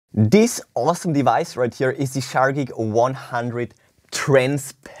This awesome device right here is the Shargeek 100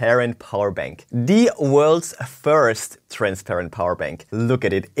 transparent power bank. The world's first transparent power bank. Look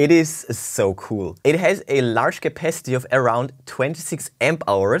at it, it is so cool. It has a large capacity of around 26 amp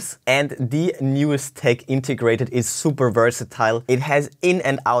hours and the newest tech integrated is super versatile. It has in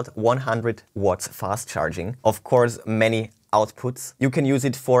and out 100 watts fast charging. Of course, many outputs. You can use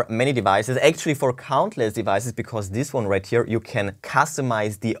it for many devices, actually for countless devices, because this one right here, you can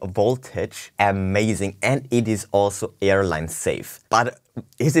customize the voltage. Amazing. And it is also airline safe. But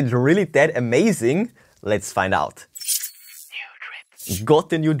is it really that amazing? Let's find out. New drip. Got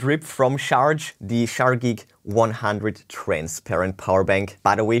the new drip from Charge, the Shargeek 100 transparent power bank.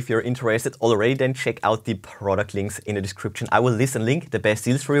 By the way, if you're interested already, then check out the product links in the description. I will list and link the best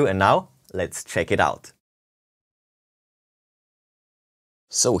deals for you. And now let's check it out.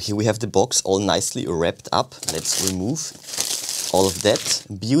 So here we have the box all nicely wrapped up. Let's remove all of that.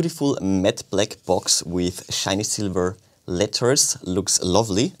 Beautiful matte black box with shiny silver letters. Looks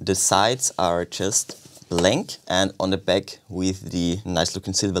lovely. The sides are just blank and on the back with the nice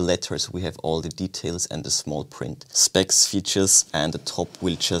looking silver letters we have all the details and the small print. Specs, features, and the top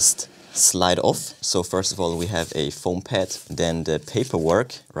will just slide off. So first of all we have a foam pad, then the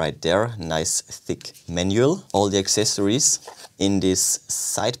paperwork right there, nice thick manual, all the accessories in this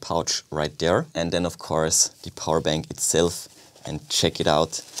side pouch right there, and then of course the power bank itself. And check it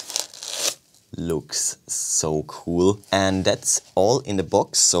out, looks so cool. And that's all in the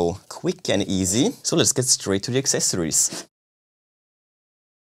box, so quick and easy. So let's get straight to the accessories.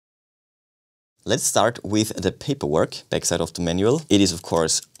 Let's start with the paperwork, backside of the manual. It is of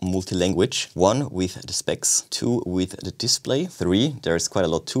course multi-language. 1 with the specs, 2 with the display, 3, there's quite a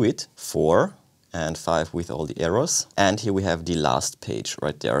lot to it, 4 and 5 with all the arrows. And here we have the last page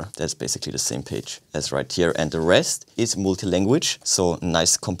right there. That's basically the same page as right here. And the rest is multi-language, so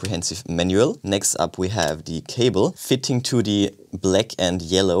nice comprehensive manual. Next up we have the cable fitting to the black and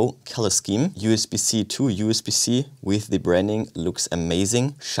yellow color scheme. USB-C to USB-C with the branding, looks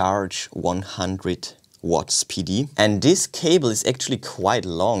amazing. Charge 100 watts PD. And this cable is actually quite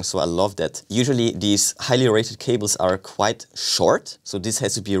long, so I love that. Usually these highly rated cables are quite short, so this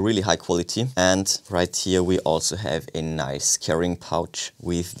has to be really high quality. And right here we also have a nice carrying pouch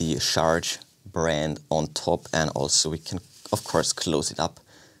with the Charge brand on top, and also we can of course close it up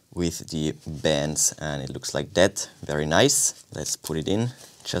with the bands, and it looks like that. Very nice. Let's put it in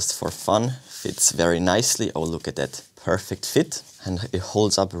just for fun. Fits very nicely. Oh, look at that. Perfect fit, and it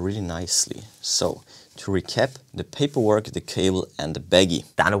holds up really nicely. So to recap, the paperwork, the cable and the baggie.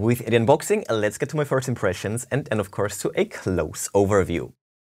 Done with the unboxing, let's get to my first impressions and of course to a close overview.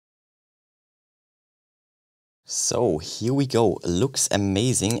 So here we go, looks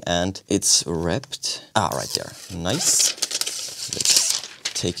amazing and it's wrapped, right there, nice. Let's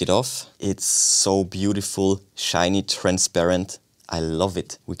take it off. It's so beautiful, shiny, transparent. I love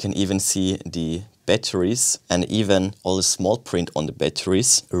it. We can even see the batteries and even all the small print on the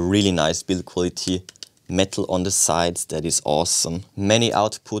batteries. Really nice build quality. Metal on the sides, that is awesome. Many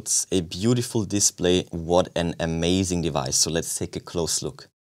outputs, a beautiful display. What an amazing device. So let's take a close look.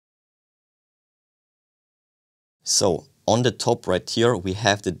 So on the top right here we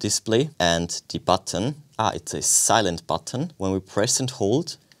have the display and the button. It's a silent button. When we press and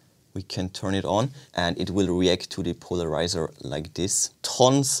hold, we can turn it on and it will react to the polarizer like this.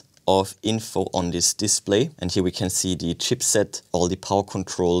 Tons of info on this display, and here we can see the chipset, all the power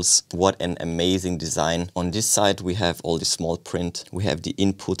controls. What an amazing design. On this side we have all the small print, we have the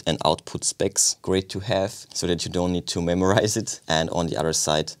input and output specs, great to have so that you don't need to memorize it. And on the other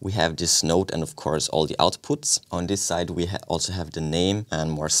side we have this note and of course all the outputs. On this side we also have the name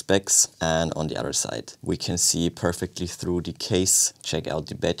and more specs, and on the other side we can see perfectly through the case. Check out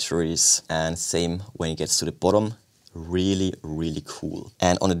the batteries, and same when it gets to the bottom. Really, really cool.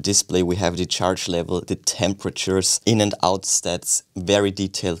 And on the display we have the charge level, the temperatures, in and out stats, very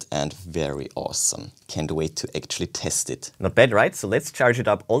detailed and very awesome. Can't wait to actually test it. Not bad, right? So let's charge it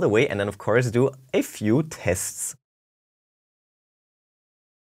up all the way and then of course do a few tests.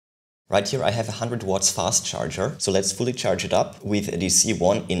 Right here I have a 100 watts fast charger. So let's fully charge it up with the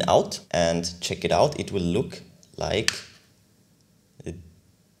C1 in out and check it out. It will look like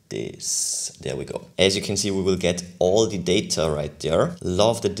this. There we go. As you can see, we will get all the data right there.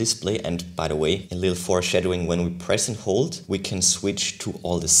 Love the display, and by the way, a little foreshadowing, when we press and hold, we can switch to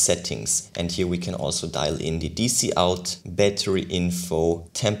all the settings. And here we can also dial in the DC out, battery info,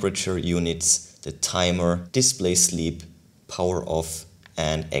 temperature units, the timer, display sleep, power off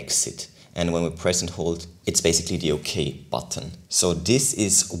and exit. and when we press and hold, it's basically the OK button. So this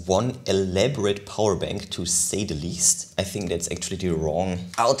is one elaborate power bank, to say the least. I think that's actually the wrong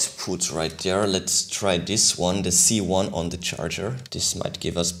output right there. Let's try this one, the C1 on the charger. This might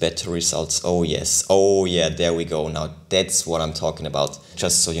give us better results. Oh yes, oh yeah, there we go. Now that's what I'm talking about.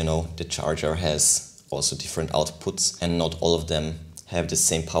 Just so you know, the charger has also different outputs and not all of them have the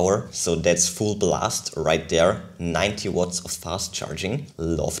same power. So that's full blast right there, 90 watts of fast charging.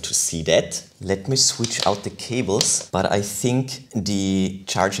 Love to see that. Let me switch out the cables, but I think the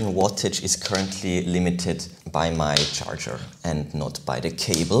charging wattage is currently limited by my charger and not by the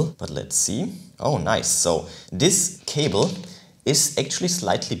cable, but let's see. Oh, nice. So this cable is actually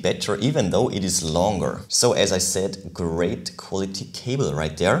slightly better, even though it is longer. So as I said, great quality cable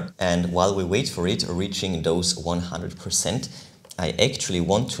right there. And while we wait for it reaching those 100%, I actually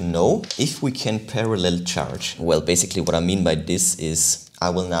want to know if we can parallel charge. Well, basically what I mean by this is I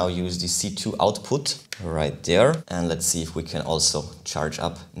will now use the C2 output right there. And let's see if we can also charge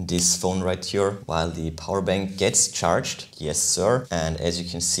up this phone right here while the power bank gets charged. Yes, sir. And as you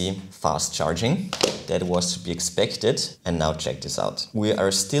can see, fast charging. That was to be expected. And now check this out. We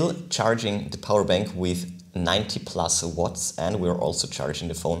are still charging the power bank with 90 plus watts, and we're also charging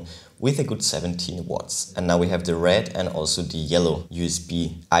the phone with a good 17 watts. And now we have the red and also the yellow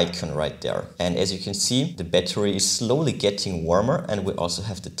USB icon right there. And as you can see, the battery is slowly getting warmer, and we also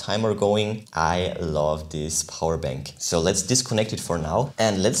have the timer going. I love this power bank. So let's disconnect it for now,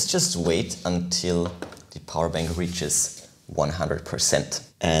 and let's just wait until the power bank reaches 100%.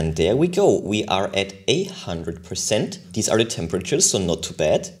 And there we go, we are at 100%. These are the temperatures, so not too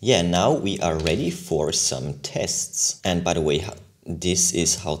bad. Yeah, now we are ready for some tests. And by the way, this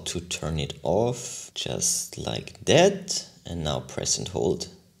is how to turn it off, just like that. And now press and hold.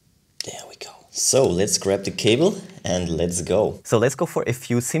 There we go. So let's grab the cable and let's go. So let's go for a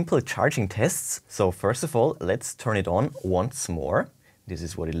few simple charging tests. So first of all, let's turn it on once more. This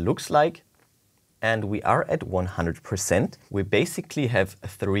is what it looks like. And we are at 100%. We basically have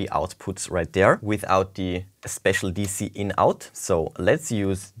 3 outputs right there without the special DC in-out. So let's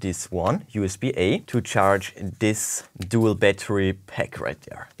use this one, USB-A, to charge this dual battery pack right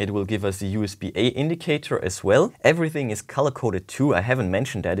there. It will give us a USB-A indicator as well. Everything is color-coded too. I haven't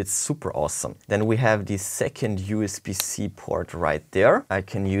mentioned that. It's super awesome. Then we have the second USB-C port right there. I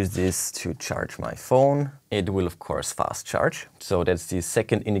can use this to charge my phone. It will, of course, fast charge. So that's the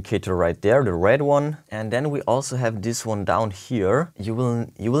second indicator right there, the red one. And then we also have this one down here. You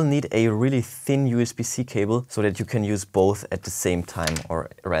will need a really thin USB-C cable so that you can use both at the same time, or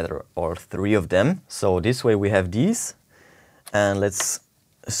rather, all 3 of them. So this way we have these. And let's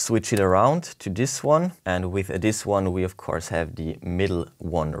switch it around to this one. And with this one, we of course have the middle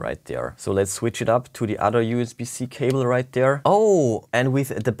one right there. So let's switch it up to the other USB-C cable right there. Oh, and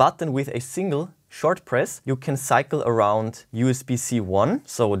with the button with a single short press, you can cycle around USB-C 1.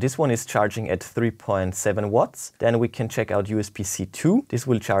 So this one is charging at 3.7 watts. Then we can check out USB-C 2. This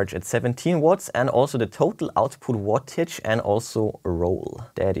will charge at 17 watts, and also the total output wattage and also roll.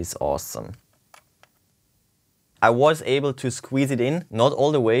 That is awesome. I was able to squeeze it in, not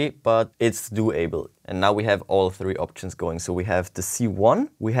all the way, but it's doable. And now we have all 3 options going. So we have the C1,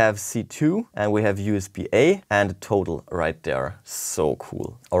 we have C2, and we have USB-A, and the total right there. So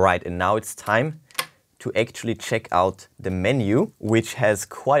cool. All right, and now it's time to actually check out the menu, which has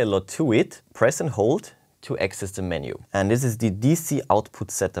quite a lot to it. Press and hold to access the menu. And this is the DC output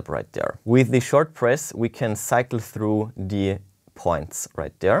setup right there. With the short press, we can cycle through the points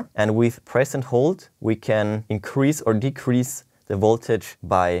right there. And with press and hold, we can increase or decrease the voltage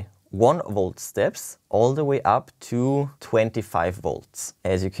by 1 volt steps all the way up to 25 volts.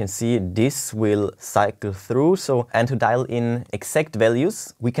 As you can see, this will cycle through. And to dial in exact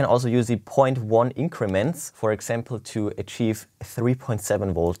values, we can also use the 0.1 increments, for example, to achieve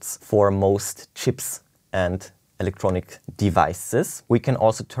 3.7 volts for most chips and electronic devices. We can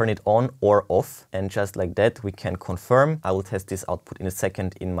also turn it on or off, and just like that we can confirm. I will test this output in a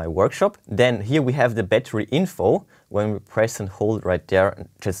second in my workshop. Then here we have the battery info. When we press and hold right there,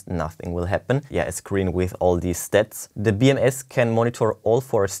 just nothing will happen. Yeah, a screen with all these stats. The BMS can monitor all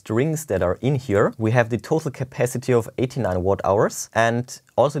 4 strings that are in here. We have the total capacity of 89 watt hours and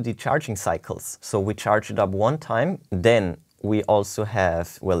also the charging cycles. So we charge it up 1 time, then we also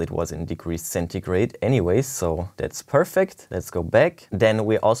have, well, it was in degrees centigrade anyway, so that's perfect. Let's go back. Then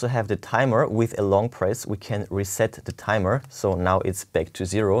we also have the timer. With a long press, we can reset the timer. So now it's back to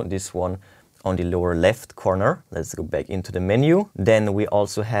 0, this one on the lower left corner. Let's go back into the menu. Then we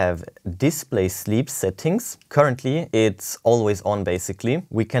also have display sleep settings. Currently, it's always on basically.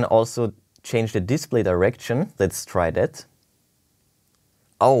 We can also change the display direction. Let's try that.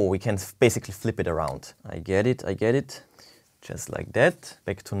 Oh, we can basically flip it around. I get it, I get it. Just like that,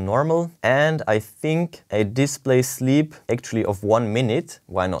 back to normal. And I think a display sleep actually of 1 minute.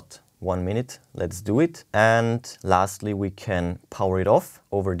 Why not? 1 minute, let's do it. And lastly, we can power it off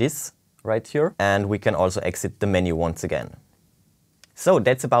over this right here. And we can also exit the menu once again. So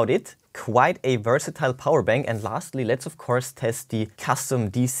that's about it. Quite a versatile power bank. And lastly, let's of course test the custom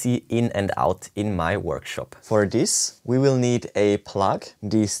DC in and out in my workshop. For this, we will need a plug,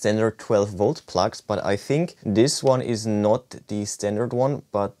 the standard 12-volt plugs, but I think this one is not the standard one,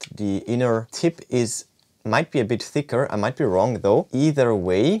 but the inner tip might be a bit thicker. I might be wrong though. Either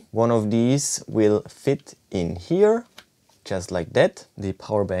way, one of these will fit in here, just like that. The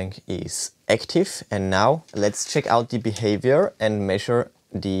power bank is active. And now let's check out the behavior and measure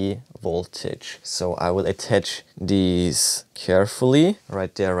the voltage. So I will attach these carefully,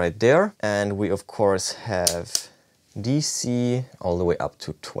 right there. And we of course have DC all the way up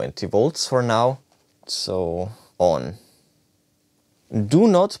to 20 volts for now. So on. Do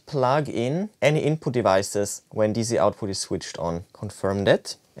not plug in any input devices when DC output is switched on. Confirm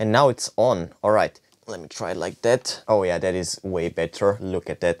that. And now it's on. All right. Let me try it like that. Oh yeah, that is way better. Look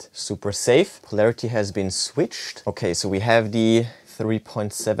at that. Super safe. Polarity has been switched. Okay, so we have the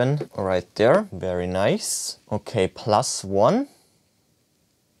 3.7 right there. Very nice. Okay, +1.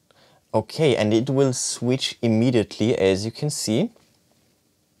 Okay, and it will switch immediately, as you can see.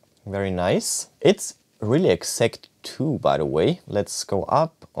 Very nice. It's really exact too, by the way. Let's go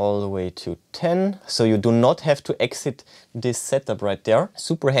up all the way to 10. So you do not have to exit this setup right there.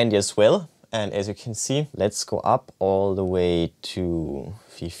 Super handy as well. And as you can see, let's go up all the way to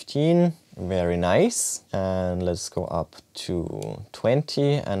 15. Very nice. And let's go up to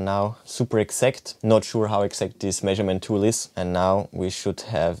 20. And now super exact. Not sure how exact this measurement tool is. And now we should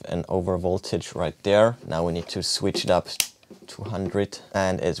have an over voltage right there. Now we need to switch it up to 100.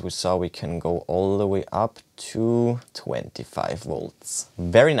 And as we saw, we can go all the way up to 25 volts.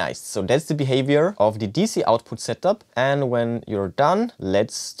 Very nice. So that's the behavior of the DC output setup. And when you're done,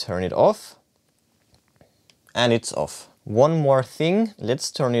 let's turn it off. And it's off. One more thing,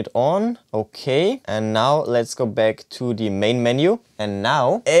 let's turn it on. Okay, and now let's go back to the main menu. And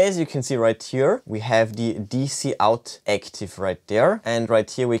now, as you can see right here, we have the DC out active right there. And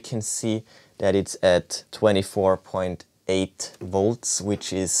right here we can see that it's at 24.8 volts,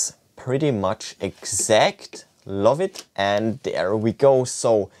 which is pretty much exact. Love it. And there we go.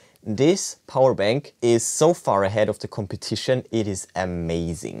 So this power bank is so far ahead of the competition, it is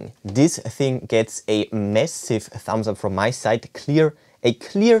amazing. This thing gets a massive thumbs up from my side, a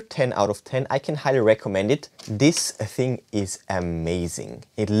clear 10 out of 10. I can highly recommend it. This thing is amazing.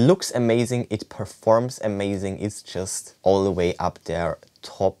 It looks amazing, it performs amazing, it's just all the way up there,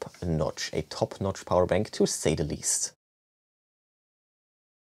 top notch. A top notch power bank to say the least.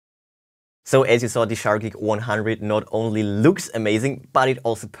 So as you saw, the Shargeek 100 not only looks amazing, but it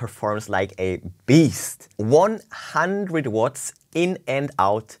also performs like a beast. 100 watts in and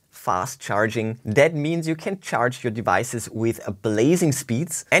out fast charging. That means you can charge your devices with blazing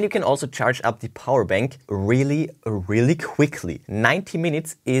speeds, and you can also charge up the power bank really quickly. 90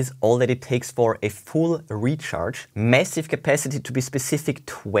 minutes is all that it takes for a full recharge. Massive capacity, to be specific,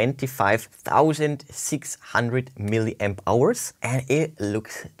 25,600 milliamp hours, and it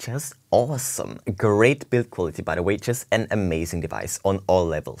looks just awesome. Great build quality, by the way, just an amazing device on all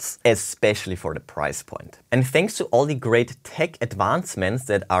levels, especially for the price point. And thanks to all the great tech advancements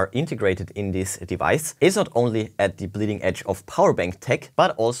that are integrated in this device, it's not only at the bleeding edge of power bank tech,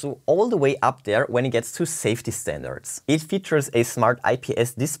 but also all the way up there when it gets to safety standards. It features a smart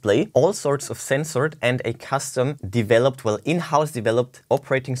IPS display, all sorts of sensors, and a custom developed, well, in-house developed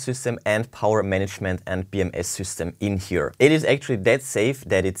operating system and power management and BMS system in here. It is actually that safe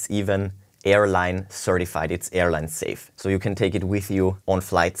that it's even airline certified. It's airline safe. So you can take it with you on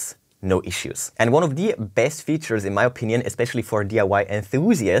flights, no issues. And one of the best features, in my opinion, especially for DIY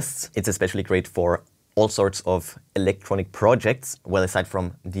enthusiasts, it's especially great for all sorts of electronic projects, well, aside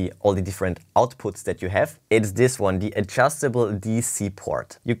from all the different outputs that you have, it's this one, the adjustable DC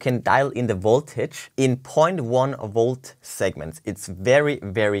port. You can dial in the voltage in 0.1 volt segments. It's very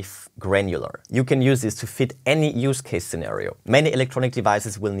granular. You can use this to fit any use case scenario. Many electronic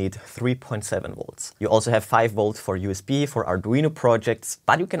devices will need 3.7 volts. You also have 5 volts for USB, for Arduino projects,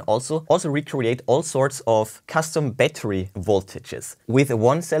 but you can also recreate all sorts of custom battery voltages. With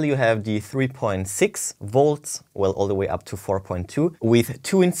one cell you have the 3.6 volts, well, all the way up to 4.2. With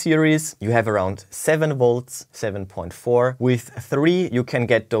 2 in series, you have around 7 volts, 7.4. With 3, you can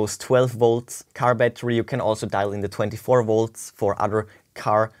get those 12 volts. Car battery, you can also dial in the 24 volts for other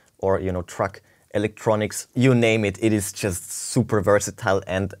car or, truck electronics, you name it. It is just super versatile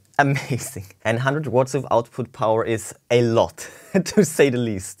and amazing. And 100 watts of output power is a lot, to say the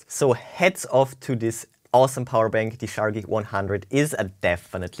least. So heads off to this awesome power bank. The Shargeek 100 is a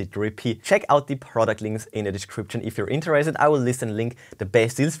definitely drippy. Check out the product links in the description if you're interested. I will list and link the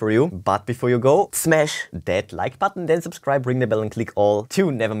best deals for you. But before you go, smash that like button, then subscribe, ring the bell and click all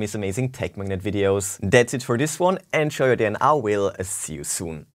to never miss amazing tech magnet videos. That's it for this one. Enjoy your day and I will see you soon.